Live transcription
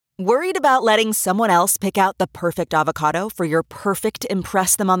Worried about letting someone else pick out the perfect avocado for your perfect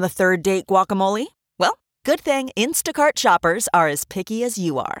impress them on the third date guacamole? Well, good thing Instacart shoppers are as picky as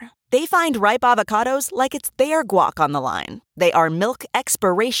you are. They find ripe avocados like it's their guac on the line. They are milk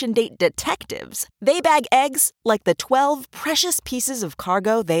expiration date detectives. They bag eggs like the 12 precious pieces of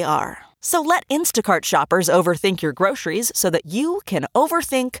cargo they are. So let Instacart shoppers overthink your groceries so that you can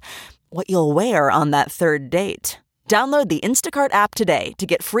overthink what you'll wear on that third date. Download the Instacart app today to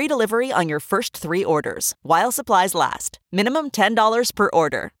get free delivery on your first 3 orders, while supplies last. Minimum $10 per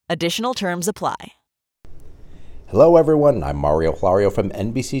order. Additional terms apply. Hello, everyone. I'm Mario Florio from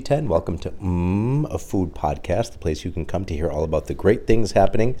NBC 10. Welcome to a Food Podcast, the place you can come to hear all about the great things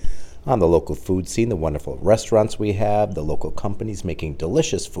happening on the local food scene, the wonderful restaurants we have, the local companies making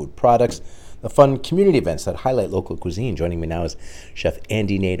delicious food products, the fun community events that highlight local cuisine. Joining me now is Chef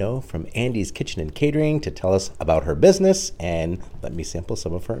Ande Nato from Ande's Kitchen and Catering to tell us about her business and let me sample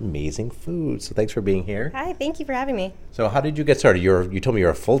some of her amazing food. So thanks for being here. Hi, thank you for having me. So how did you get started? You told me you're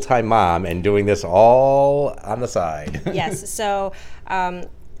a full-time mom and doing this all on the side. Yes, so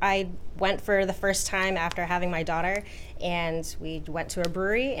I went for the first time after having my daughter, and we went to a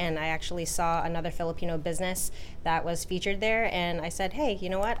brewery, and I actually saw another Filipino business that was featured there, and I said, hey, you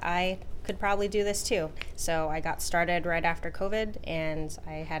know what, I could probably do this too. So I got started right after COVID, and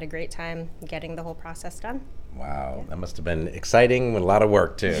I had a great time getting the whole process done. Wow, that must have been exciting and a lot of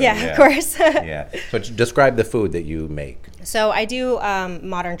work too. Yeah. Of course. Yeah. So describe the food that you make. So I do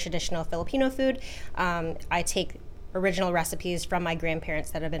modern traditional Filipino food. I take original recipes from my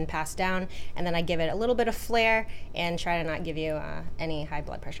grandparents that have been passed down, and then I give it a little bit of flair and try to not give you any high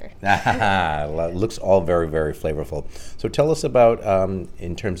blood pressure. Looks all very, very flavorful. So tell us about,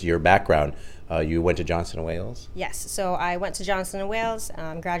 in terms of your background, you went to Johnson & Wales? Yes, so I went to Johnson & Wales,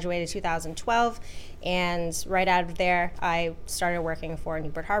 graduated 2012, and right out of there I started working for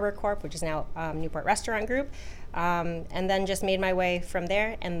Newport Harbor Corp., which is now Newport Restaurant Group. And then just made my way from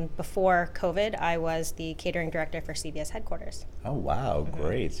there. And before COVID, I was the catering director for CBS headquarters. Oh, wow.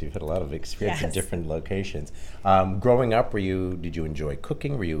 Great. So you've had a lot of experience in Yes. different locations. Growing up, did you enjoy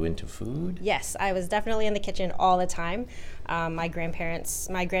cooking? Were you into food? Yes, I was definitely in the kitchen all the time. My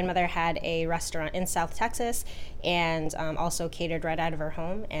grandmother had a restaurant in South Texas and also catered right out of her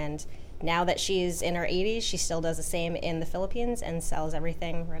home. And now that she's in her 80s, she still does the same in the Philippines and sells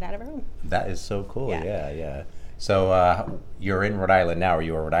everything right out of her home. That is so cool. Yeah. Yeah. So you're in Rhode Island now. Are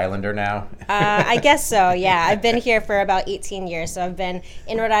you a Rhode Islander now? I guess so, yeah. I've been here for about 18 years, so I've been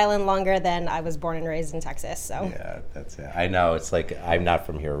in Rhode Island longer than I was born and raised in Texas. So. Yeah, that's it. I know. It's like I'm not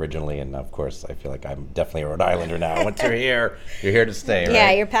from here originally, and of course, I feel like I'm definitely a Rhode Islander now. Once you're here to stay, right?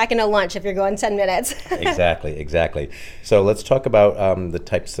 Yeah, you're packing a lunch if you're going 10 minutes. Exactly. So let's talk about the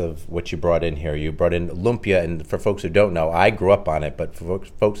types of what you brought in here. You brought in lumpia, and for folks who don't know, I grew up on it, but for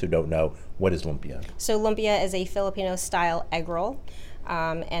folks who don't know, what is lumpia? So lumpia is a Filipino-style egg roll,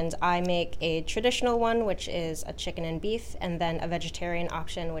 and I make a traditional one, which is a chicken and beef, and then a vegetarian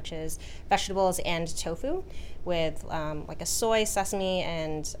option, which is vegetables and tofu with like a soy, sesame,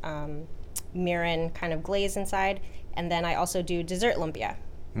 and mirin kind of glaze inside. And then I also do dessert lumpia.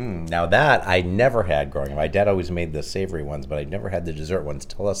 Now that I never had growing up. My dad always made the savory ones, but I never had the dessert ones.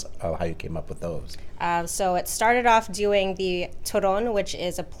 Tell us how you came up with those. So it started off doing the turon, which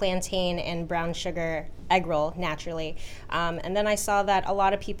is a plantain and brown sugar egg roll naturally. And then I saw that a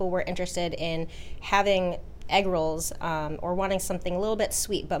lot of people were interested in having egg rolls or wanting something a little bit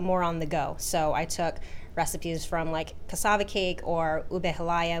sweet but more on the go. So I took recipes from like cassava cake or ube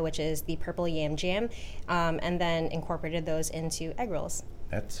halaya, which is the purple yam jam, and then incorporated those into egg rolls.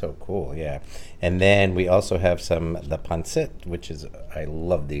 That's so cool, yeah. And then we also have the pancit, which is, I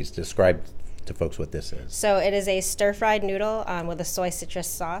love these. Describe to folks what this is. So it is a stir-fried noodle with a soy citrus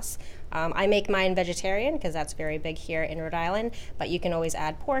sauce. I make mine vegetarian because that's very big here in Rhode Island, but you can always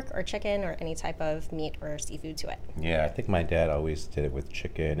add pork or chicken or any type of meat or seafood to it. Yeah, I think my dad always did it with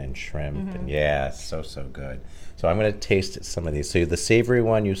chicken and shrimp. And yeah, so good. So I'm going to taste some of these. So the savory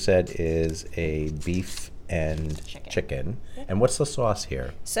one you said is a beef and chicken. Yep. And what's the sauce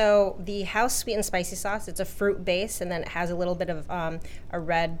here? So the house sweet and spicy sauce, it's a fruit base, and then it has a little bit of a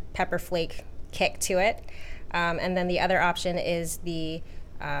red pepper flake kick to it. And then the other option is the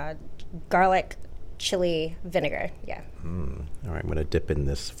garlic chili vinegar. Yeah. All right, I'm going to dip in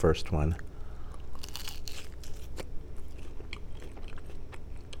this first one.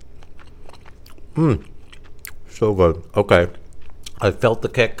 So good. Okay. I felt the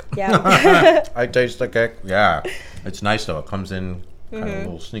kick. Yeah. I taste the kick. Yeah. It's nice, though. It comes in, kind of a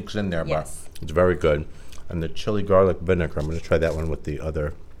little sneaks in there, Yes. but it's very good. And the chili garlic vinegar, I'm going to try that one with the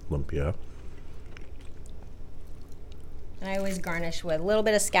other lumpia. And I always garnish with a little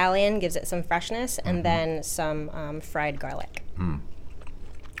bit of scallion, gives it some freshness, and then some fried garlic.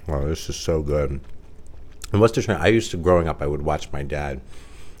 Wow, this is so good. And what's the trend? I used to, growing up, I would watch my dad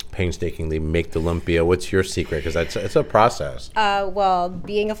painstakingly make the lumpia. What's your secret? Because it's a process. Well,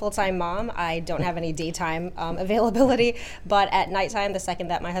 being a full-time mom, I don't have any daytime availability, but at nighttime, the second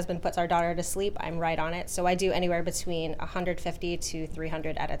that my husband puts our daughter to sleep, I'm right on it. So I do anywhere between 150 to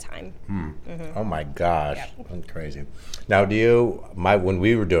 300 at a time. Oh my gosh, that's crazy. Now, when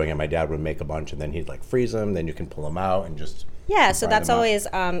we were doing it, my dad would make a bunch and then he'd like freeze them, then you can pull them out and just Yeah, so that's always,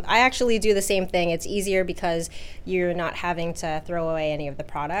 I actually do the same thing. It's easier because you're not having to throw away any of the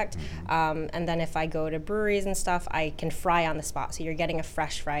product. And then if I go to breweries and stuff, I can fry on the spot. So you're getting a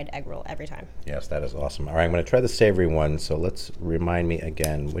fresh fried egg roll every time. Yes, that is awesome. All right, I'm going to try the savory one. So let's remind me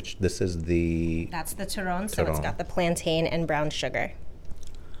again, this is the... That's the turon, so it's got the plantain and brown sugar.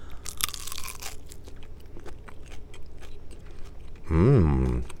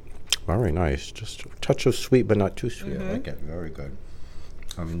 Very nice. Just a touch of sweet, but not too sweet. I like it. Very good.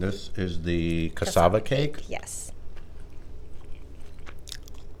 This is the cassava cake. Yes.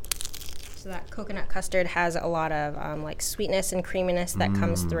 So that coconut custard has a lot of like sweetness and creaminess that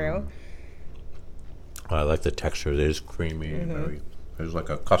comes through. I like the texture. It is creamy. It's like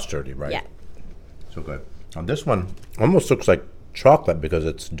a custardy, right? Yeah. So good. This one almost looks like chocolate because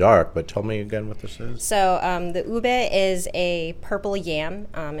it's dark, but tell me again what this is. So the ube is a purple yam,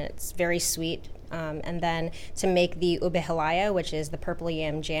 and it's very sweet. And then to make the ube halaya, which is the purple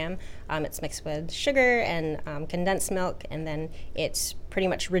yam jam, it's mixed with sugar and condensed milk, and then it's pretty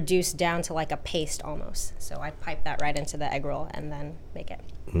much reduced down to like a paste almost. So I pipe that right into the egg roll and then make it.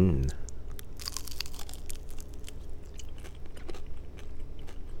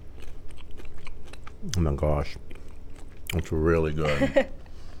 Oh my gosh. It's really good.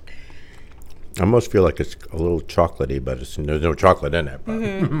 I almost feel like it's a little chocolatey, but there's no chocolate in it. But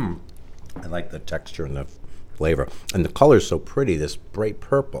I like the texture and the flavor. And the color is so pretty, this bright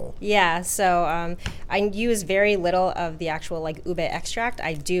purple. Yeah, so I use very little of the actual like ube extract.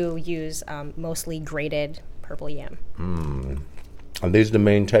 I do use mostly grated purple yam. Are these the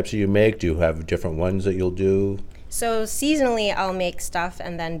main types that you make? Do you have different ones that you'll do? So seasonally, I'll make stuff,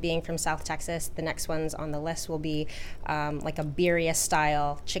 and then being from South Texas, the next ones on the list will be like a birria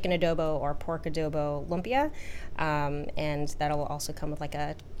style chicken adobo or pork adobo lumpia, and that'll also come with like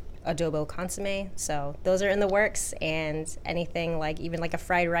a adobo consomme. So those are in the works, and anything like even like a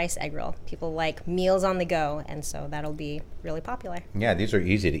fried rice egg roll. People like meals on the go, and so that'll be really popular. Yeah, these are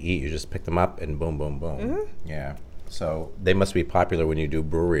easy to eat. You just pick them up and boom, boom, boom. Yeah. So they must be popular when you do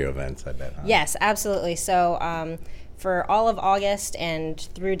brewery events, I bet, huh? Yes, absolutely. So for all of August and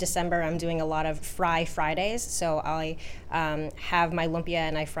through December, I'm doing a lot of Fry Fridays. So I have my lumpia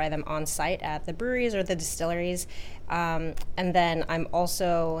and I fry them on site at the breweries or the distilleries. And then I'm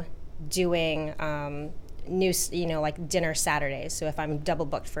also doing like dinner Saturdays. So if I'm double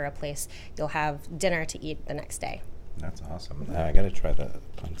booked for a place, you'll have dinner to eat the next day. That's awesome. I got to try the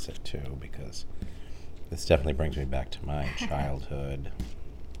pancit too, because this definitely brings me back to my childhood.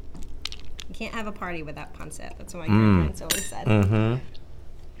 You can't have a party without pancit. That's what my grandparents always said.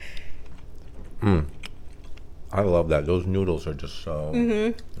 I love that. Those noodles are just so,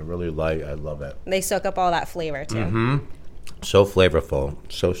 they're really light. I love it. They soak up all that flavor too. So flavorful.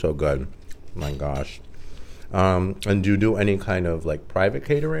 So good. My gosh. And do you do any kind of like private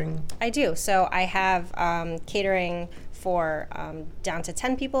catering? I do. So I have catering for down to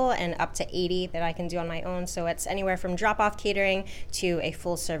 10 people and up to 80 that I can do on my own. So it's anywhere from drop-off catering to a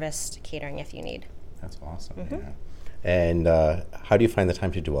full-service catering if you need. That's awesome. Yeah. And how do you find the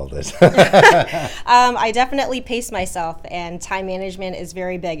time to do all this? I definitely pace myself, and time management is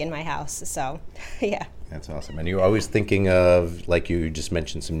very big in my house. So, yeah. That's awesome. And you're always thinking of, like you just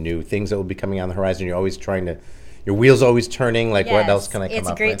mentioned, some new things that will be coming on the horizon. You're always trying to, your wheel's always turning. Like, what else can I come up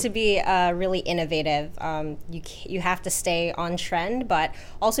with? It's great to be really innovative. You have to stay on trend, but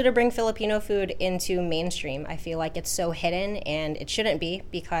also to bring Filipino food into mainstream. I feel like it's so hidden, and it shouldn't be,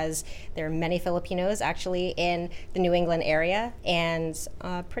 because there are many Filipinos actually in the New England area and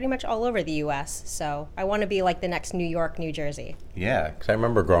pretty much all over the U.S. So I want to be like the next New York, New Jersey. Yeah, because I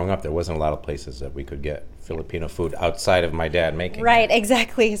remember growing up, there wasn't a lot of places that we could get Filipino food outside of my dad making Right, it.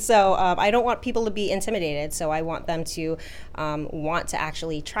 exactly. So I don't want people to be intimidated. So I want them to want to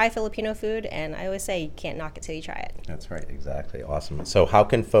actually try Filipino food. And I always say you can't knock it till you try it. That's right, exactly. Awesome. So how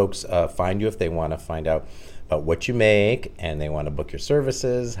can folks find you if they want to find out about what you make and they want to book your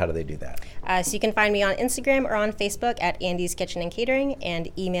services? How do they do that? So you can find me on Instagram or on Facebook at Ande's Kitchen and Catering, and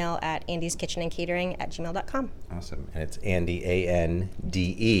email at andeskitchenandcatering@gmail.com. Awesome. And it's Ande,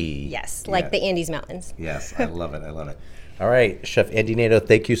 A-N-D-E. Yes, like the Andes Mountains. Yes, I love it. I love it. All right, Chef Ande Nato,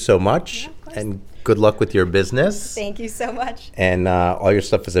 thank you so much. And good luck with your business. Thank you so much. And all your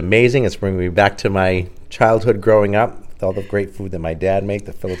stuff is amazing. It's bringing me back to my childhood growing up with all the great food that my dad made,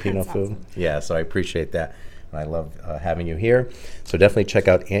 the Filipino food. Awesome. Yeah, so I appreciate that. And I love having you here. So definitely check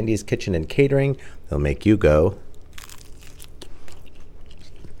out Ande's Kitchen and Catering. They'll make you go,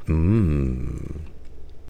 mmm.